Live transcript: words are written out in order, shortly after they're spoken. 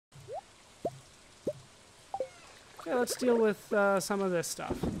Okay, let's deal with some of this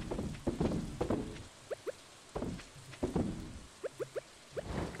stuff.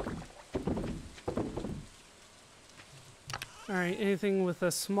 Alright, anything with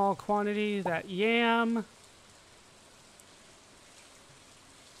a small quantity, that yam.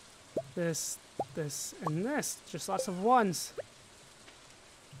 This, and this. Just lots of ones.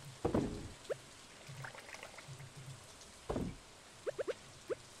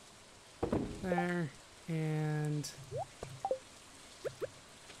 There, and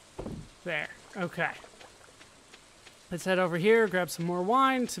there. Okay. Let's head over here, grab some more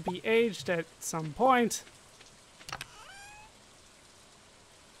wine to be aged at some point.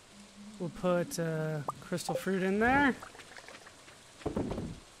 We'll put crystal fruit in there.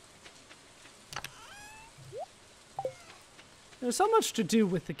 There's so much to do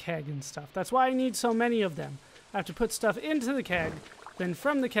with the keg and stuff. That's why I need so many of them. I have to put stuff into the keg, then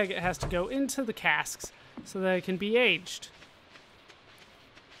from the keg it has to go into the casks so that it can be aged.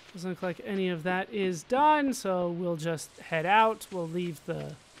 Doesn't look like any of that is done, so we'll just head out. We'll leave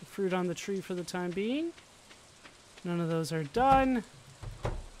the fruit on the tree for the time being. None of those are done.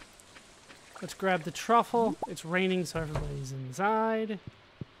 Let's grab the truffle. It's raining, so everybody's inside.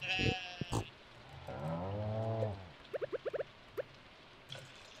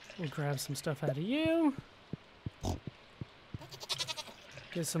 We'll grab some stuff out of you.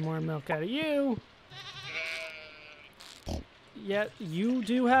 Get some more milk out of you. Yet you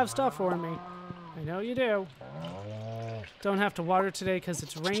do have stuff for me. I know you do. Don't have to water today because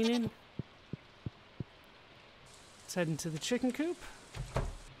it's raining. Let's head into the chicken coop.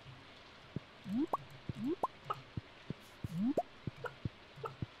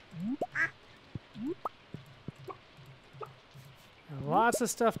 Lots of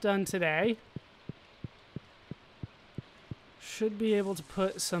stuff done today. Should be able to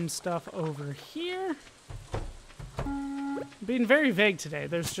put some stuff over here. I'm being very vague today.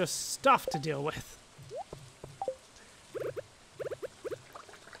 There's just stuff to deal with.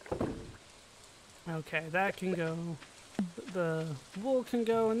 Okay, that can go. The wool can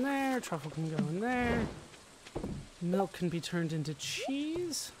go in there. Truffle can go in there. Milk can be turned into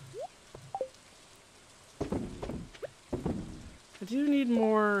cheese. I do need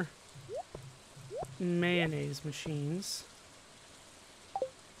more mayonnaise machines.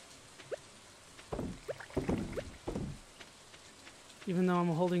 Even though I'm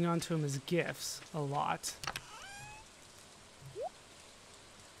holding on to them as gifts a lot.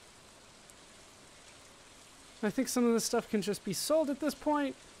 I think some of this stuff can just be sold at this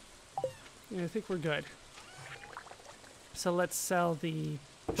point. Yeah, I think we're good. So let's sell the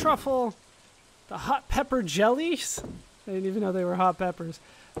truffle, the hot pepper jellies. I didn't even know they were hot peppers.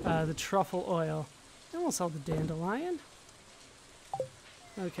 The truffle oil. And we'll sell the dandelion.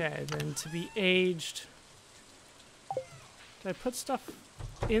 Okay, then to be aged. Did I put stuff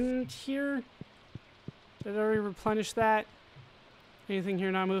in here? Did I already replenish that? Anything here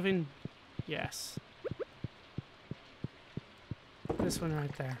not moving? Yes. This one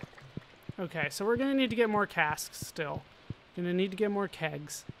right there. Okay, so we're going to need to get more casks still. Going to need to get more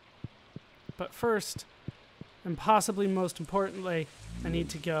kegs. But first, and possibly most importantly, I need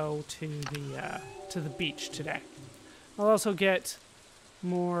to go to the beach today. I'll also get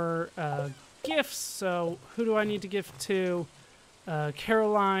more gifts. So who do I need to gift to?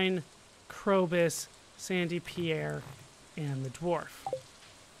 Caroline, Krobus, Sandy Pierre, and the dwarf.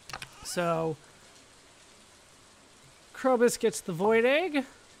 So Krobus gets the void egg.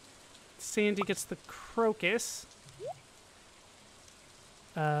 Sandy gets the crocus.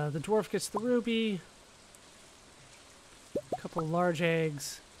 The dwarf gets the ruby. A couple large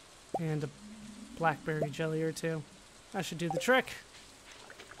eggs. And a blackberry jelly or two. That should do the trick.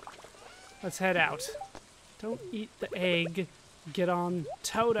 Let's head out. Don't eat the egg. Get on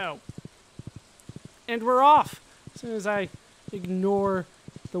Toto. And we're off. As soon as I ignore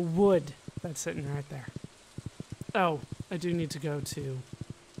the wood that's sitting right there. Oh, I do need to go to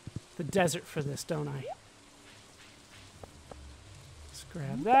the desert for this, don't I? Let's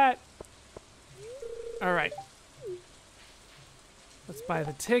grab that. All right. Let's buy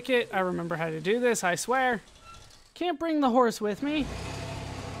the ticket. I remember how to do this, I swear. Can't bring the horse with me.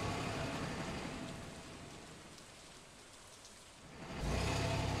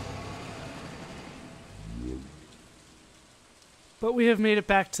 But we have made it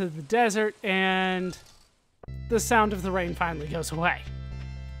back to the desert, and the sound of the rain finally goes away.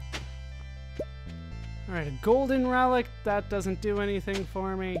 Alright, a golden relic. That doesn't do anything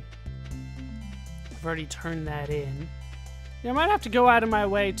for me. I've already turned that in. Yeah, I might have to go out of my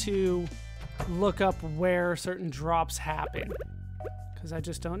way to look up where certain drops happen. Because I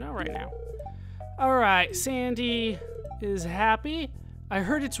just don't know right now. All right, Sandy is happy. I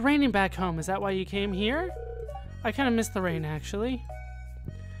heard it's raining back home. Is that why you came here? I kind of missed the rain, actually.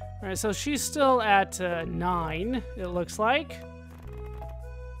 All right, so she's still at 9, it looks like.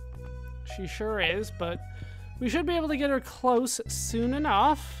 She sure is, but we should be able to get her close soon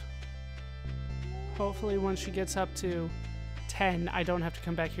enough. Hopefully once she gets up to 10, I don't have to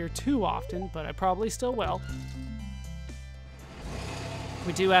come back here too often, but I probably still will.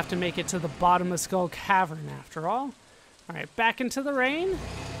 We do have to make it to the bottom of Skull Cavern after all. All right, back into the rain.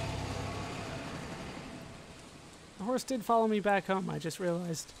 The horse did follow me back home. I just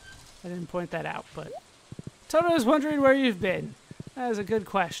realized I didn't point that out, but Toto is wondering where you've been. That is a good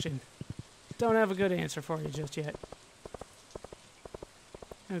question. Don't have a good answer for you just yet.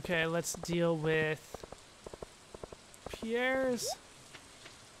 Okay, let's deal with Pierre's.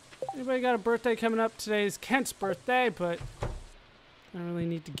 Anybody got a birthday coming up? Today's Kent's birthday, but I don't really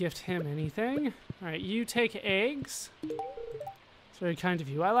need to gift him anything. All right, you take eggs. It's very kind of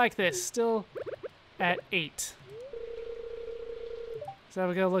you. I like this. Still at 8. Is that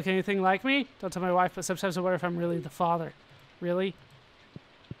gonna look anything like me? Don't tell my wife, but sometimes I wonder if I'm really the father. Really?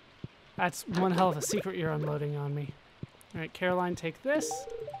 That's one hell of a secret you're unloading on me. All right, Caroline, take this.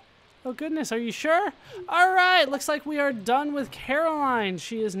 Oh goodness, are you sure? All right, looks like we are done with Caroline.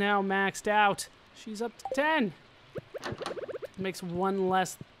 She is now maxed out. She's up to 10. Makes one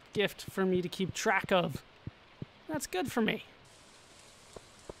less gift for me to keep track of. That's good for me.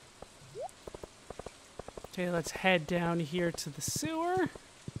 Okay, let's head down here to the sewer.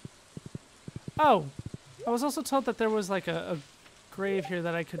 Oh, I was also told that there was like a grave here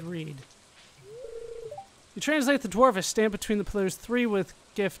that I could read. You translate the dwarvish, stand between the pillars 3 with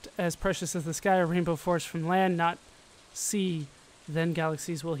gift as precious as the sky, a rainbow forged from land, not sea, then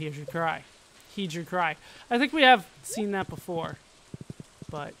galaxies will heed your cry. Heed your cry. I think we have seen that before,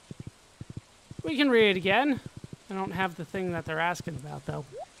 but we can read it again. I don't have the thing that they're asking about, though.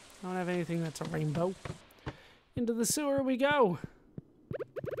 I don't have anything that's a rainbow. Into the sewer we go.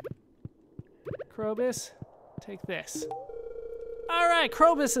 Krobus, take this. All right,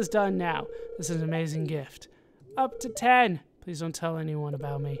 Krobus is done now. This is an amazing gift. Up to 10. Please don't tell anyone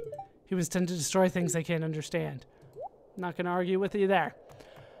about me. Humans tend to destroy things they can't understand. I'm not going to argue with you there.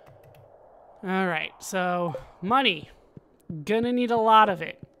 All right, so money. Gonna need a lot of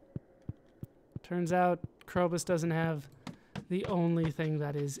it. Turns out Krobus doesn't have the only thing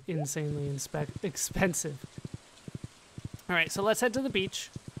that is insanely expensive. All right, so let's head to the beach.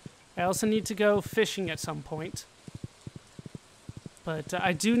 I also need to go fishing at some point. But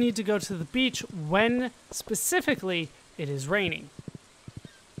I do need to go to the beach when, specifically, it is raining.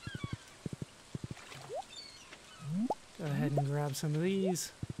 Go ahead and grab some of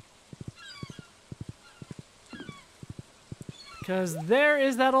these. Because there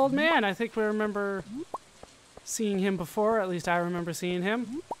is that old man. I think we remember seeing him before. At least I remember seeing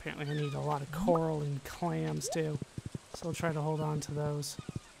him. Apparently I need a lot of coral and clams too. So I'll try to hold on to those.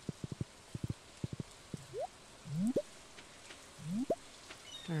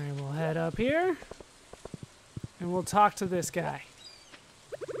 Alright, we'll head up here. And we'll talk to this guy.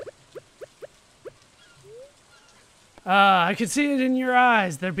 I can see it in your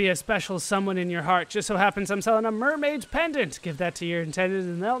eyes. There be a special someone in your heart. Just so happens I'm selling a mermaid's pendant. Give that to your intended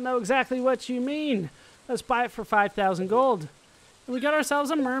and they'll know exactly what you mean. Let's buy it for 5,000 gold. And we got ourselves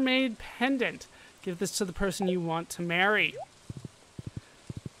a mermaid pendant. Give this to the person you want to marry.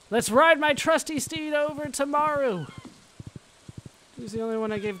 Let's ride my trusty steed over tomorrow. He's the only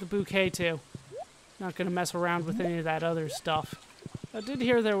one I gave the bouquet to. Not gonna mess around with any of that other stuff. I did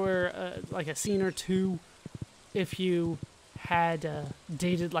hear there were like a scene or two if you had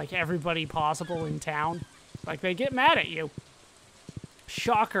dated like everybody possible in town. Like they get mad at you.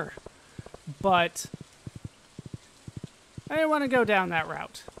 Shocker. But I didn't want to go down that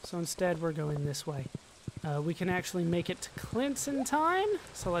route. So instead we're going this way. We can actually make it to Clint's in time.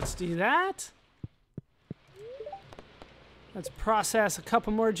 So let's do that. Let's process a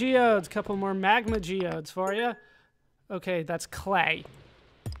couple more geodes, a couple more magma geodes for you. Okay, that's clay.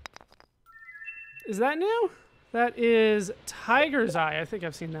 Is that new? That is Tiger's Eye. I think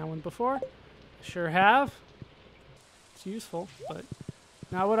I've seen that one before. Sure have. It's useful, but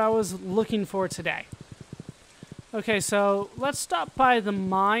not what I was looking for today. Okay, so let's stop by the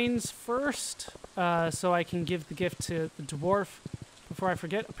mines first, so I can give the gift to the dwarf before I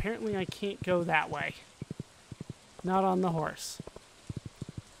forget. Apparently I can't go that way. Not on the horse.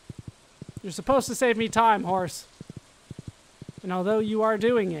 You're supposed to save me time, horse. And although you are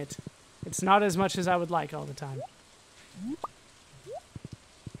doing it, it's not as much as I would like all the time.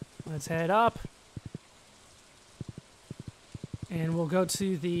 Let's head up. And we'll go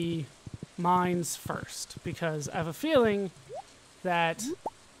to the mines first, because I have a feeling that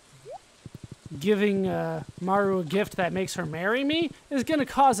giving Maru a gift that makes her marry me is going to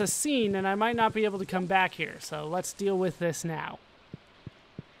cause a scene, and I might not be able to come back here. So let's deal with this now.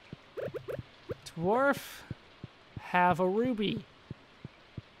 Dwarf, have a ruby.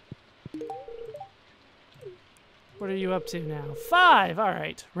 What are you up to now? 5! All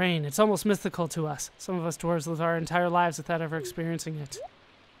right. Rain. It's almost mythical to us. Some of us dwarves live our entire lives without ever experiencing it.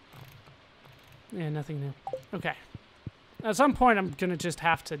 Yeah, nothing new. Okay. At some point, I'm going to just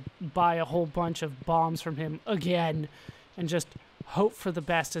have to buy a whole bunch of bombs from him again and just hope for the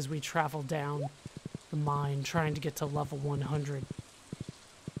best as we travel down the mine, trying to get to level 100.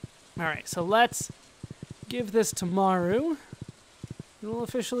 All right, so let's give this to Maru, and we'll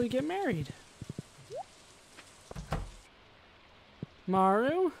officially get married.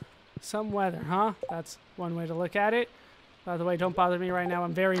 Maru, some weather, huh? That's one way to look at it. By the way, don't bother me right now.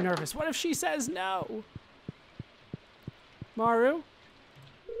 I'm very nervous. What if she says no? Maru?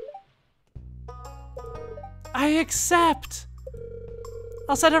 I accept!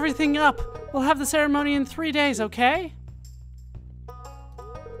 I'll set everything up. We'll have the ceremony in 3 days, okay?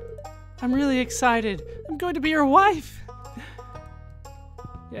 I'm really excited. I'm going to be your wife!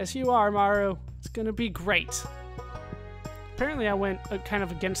 Yes, you are, Maru. It's gonna be great. Apparently I went kind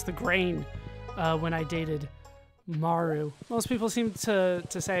of against the grain when I dated Maru. Most people seem to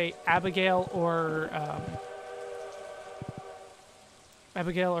say Abigail or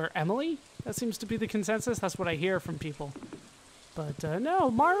Emily. That seems to be the consensus. That's what I hear from people. But no,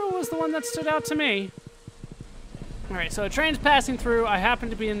 Maru was the one that stood out to me. All right, so a train's passing through. I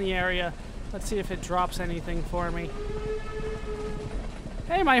happen to be in the area. Let's see if it drops anything for me.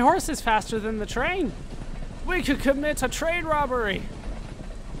 Hey, my horse is faster than the train. We could commit a train robbery.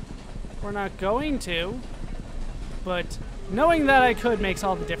 We're not going to, but knowing that I could makes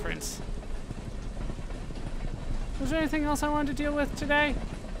all the difference. Was there anything else I wanted to deal with today?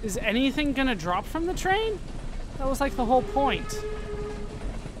 Is anything gonna drop from the train? That was like the whole point.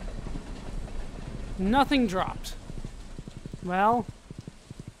 Nothing dropped. Well,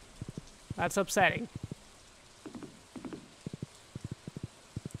 that's upsetting.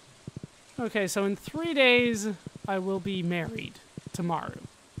 Okay, so in 3 days, I will be married to Maru.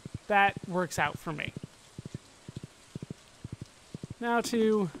 That works out for me. Now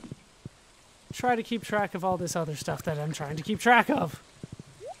to try to keep track of all this other stuff that I'm trying to keep track of.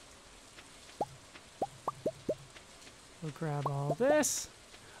 We'll grab all this.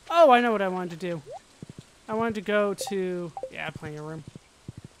 Oh, I know what I wanted to do. I wanted to go to... Yeah, plenty of room.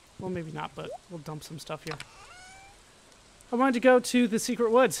 Well, maybe not, but we'll dump some stuff here. I wanted to go to the secret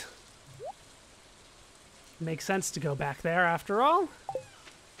woods. Makes sense to go back there after all.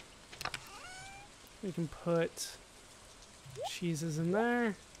 We can put cheeses in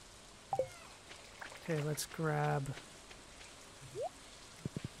there. Okay, let's grab...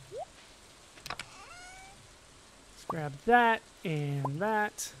 Let's grab that and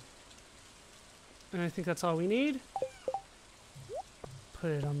that. And I think that's all we need. Put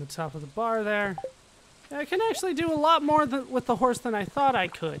it on the top of the bar there. I can actually do a lot more with the horse than I thought I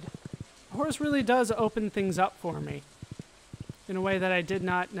could. The horse really does open things up for me in a way that I did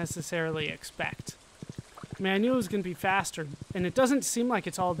not necessarily expect. I mean, I knew it was going to be faster, and it doesn't seem like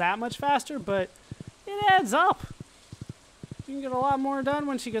it's all that much faster, but it adds up. You can get a lot more done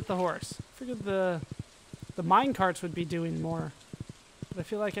once you get the horse. I figured the mine carts would be doing more, but I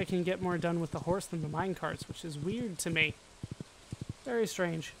feel like I can get more done with the horse than the mine carts, which is weird to me. Very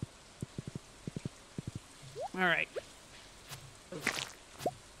strange. All right.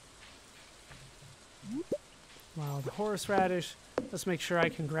 Wild horseradish. Let's make sure I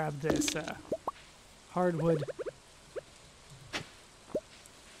can grab this hardwood.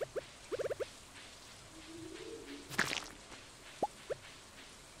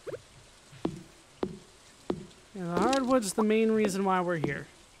 Yeah, the hardwood's the main reason why we're here.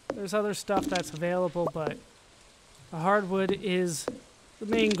 There's other stuff that's available, but the hardwood is the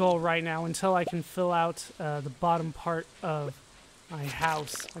main goal right now until I can fill out the bottom part of my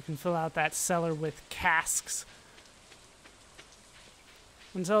house. I can fill out that cellar with casks.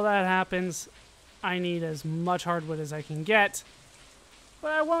 Until that happens, I need as much hardwood as I can get,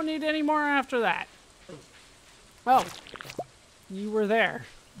 but I won't need any more after that. Oh, you were there.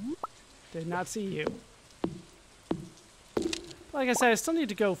 Did not see you. Like I said, I still need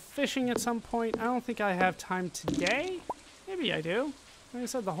to go fishing at some point. I don't think I have time today. Maybe I do. Like I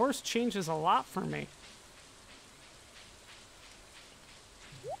said, the horse changes a lot for me.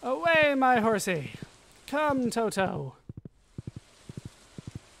 Away, my horsey. Come, Toto.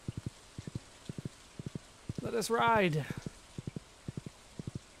 Let us ride.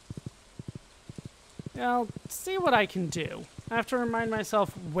 I'll see what I can do. I have to remind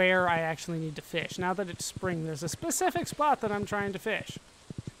myself where I actually need to fish. Now that it's spring, there's a specific spot that I'm trying to fish.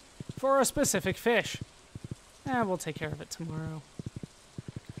 For a specific fish. We'll take care of it tomorrow.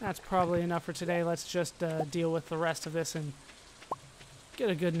 That's probably enough for today. Let's just deal with the rest of this and get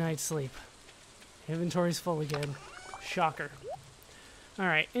a good night's sleep. Inventory's full again. Shocker.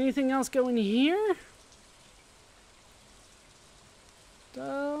 Alright, anything else going here?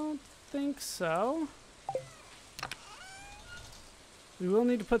 Don't think so. We will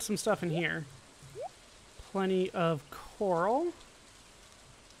need to put some stuff in here. Plenty of coral.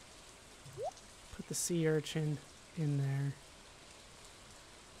 Put the sea urchin in there.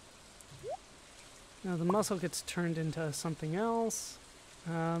 Now the mussel gets turned into something else.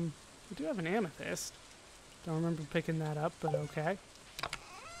 We do have an amethyst. Don't remember picking that up, but okay.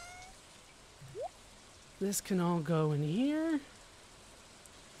 This can all go in here.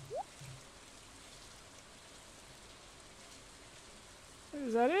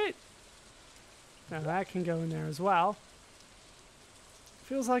 Is that it? Now that can go in there as well.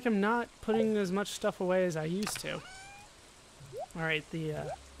 Feels like I'm not putting as much stuff away as I used to. Alright, the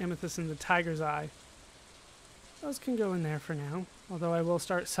amethyst and the tiger's eye. Those can go in there for now. Although I will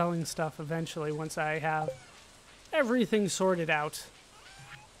start selling stuff eventually once I have everything sorted out.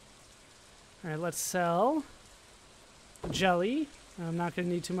 Alright, let's sell jelly. I'm not going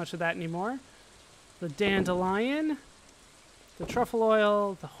to need too much of that anymore. The dandelion, the truffle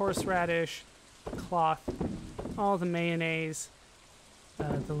oil, the horseradish, the cloth, all the mayonnaise,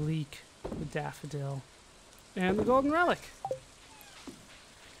 the leek, the daffodil, and the golden relic.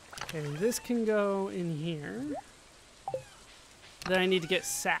 Okay, this can go in here. Then I need to get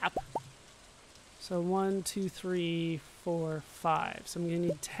sap. So 1, 2, 3, 4, 5. So I'm going to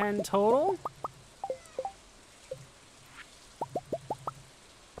need 10 total.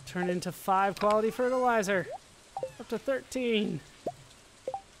 Turn into 5 quality fertilizer. Up to 13.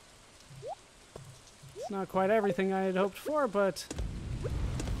 It's not quite everything I had hoped for, but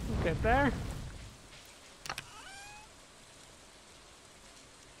we'll get there.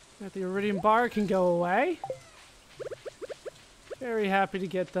 That the iridium bar can go away. Very happy to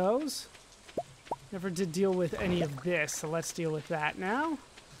get those. Never did deal with any of this, so let's deal with that now.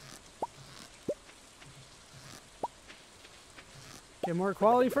 Get more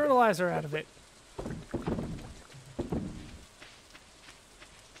quality fertilizer out of it.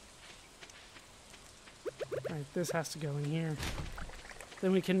 Alright, this has to go in here.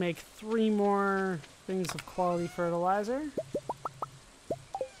 Then we can make 3 more things of quality fertilizer.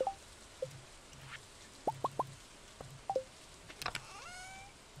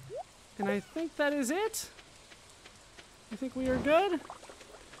 And I think that is it. I think we are good.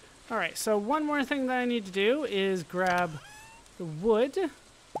 Alright, so one more thing that I need to do is grab the wood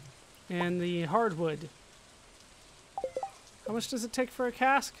and the hardwood. How much does it take for a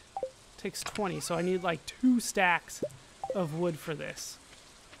cask? It takes 20, so I need like 2 stacks of wood for this.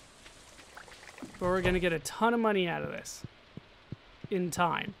 But we're going to get a ton of money out of this in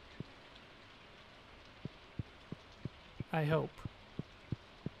time. I hope.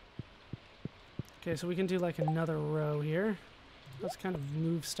 Okay, so we can do like another row here. Let's kind of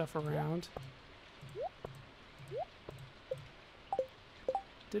move stuff around.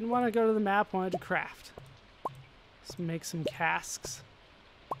 Didn't want to go to the map, wanted to craft. Let's make some casks.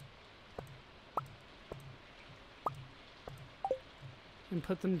 And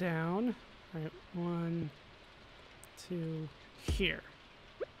put them down. All right, 1, 2, here.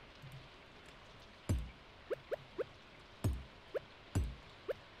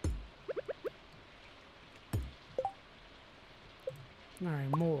 All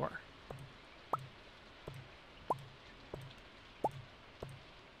right, more.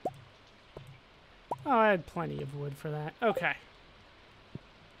 Oh, I had plenty of wood for that. Okay.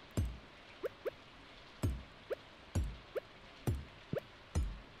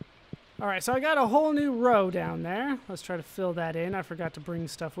 All right, so I got a whole new row down there. Let's try to fill that in. I forgot to bring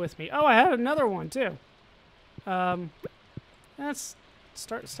stuff with me. Oh, I had another one too. Let's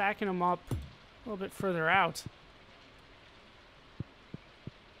start stacking them up a little bit further out.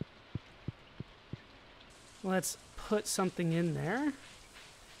 Let's put something in there.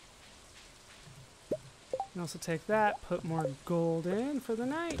 And also take that, put more gold in for the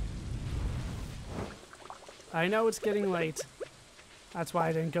night. I know it's getting late. That's why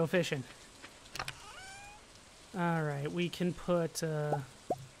I didn't go fishing. Alright, we can put,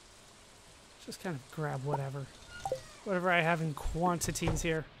 just kind of grab whatever. Whatever I have in quantities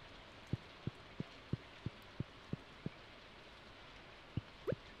here.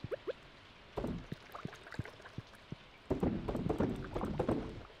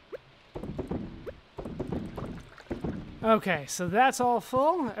 Okay, so that's all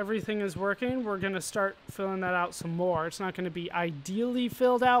full. Everything is working. We're going to start filling that out some more. It's not going to be ideally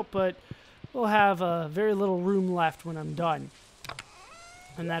filled out, but we'll have very little room left when I'm done.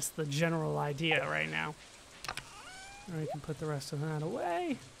 And that's the general idea right now. And we can put the rest of that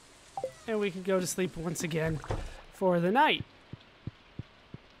away. And we can go to sleep once again for the night.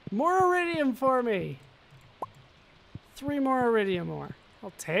 More iridium for me. 3 more iridium ore.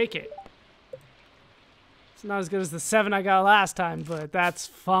 I'll take it. It's not as good as the 7 I got last time, but that's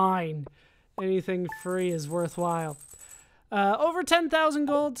fine. Anything free is worthwhile. Over 10,000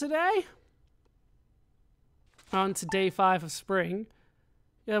 gold today. On to day 5 of spring.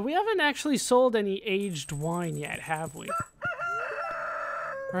 Yeah, we haven't actually sold any aged wine yet, have we?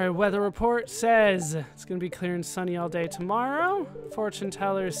 Alright, weather report says it's going to be clear and sunny all day tomorrow. Fortune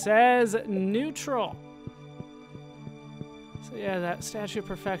teller says neutral. So yeah, that Statue of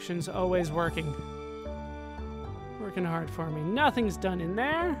Perfection's always working. Working hard for me. Nothing's done in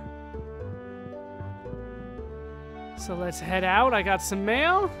there. So let's head out. I got some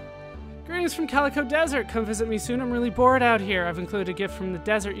mail. Greetings from Calico Desert. Come visit me soon. I'm really bored out here. I've included a gift from the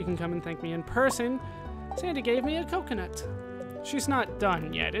desert. You can come and thank me in person. Santa gave me a coconut. She's not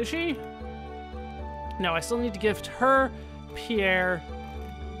done yet, is she? No, I still need to gift her, Pierre,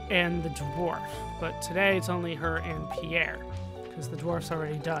 and the dwarf. But today it's only her and Pierre, because the dwarf's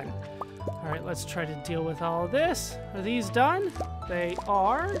already done. All right, let's try to deal with all of this. Are these done? They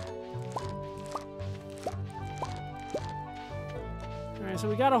are. All right, so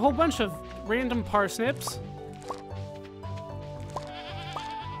we got a whole bunch of random parsnips.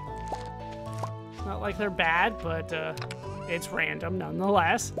 Not like they're bad, but it's random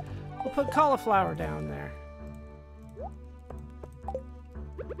nonetheless. We'll put cauliflower down there.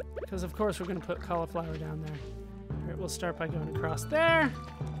 Because of course we're gonna put cauliflower down there. All right, we'll start by going across there.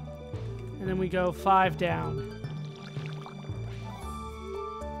 And then we go 5 down.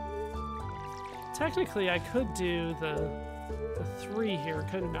 Technically, I could do the 3 here,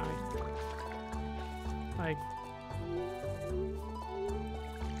 couldn't I? Like,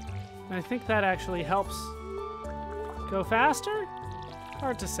 I think that actually helps go faster?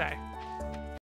 Hard to say.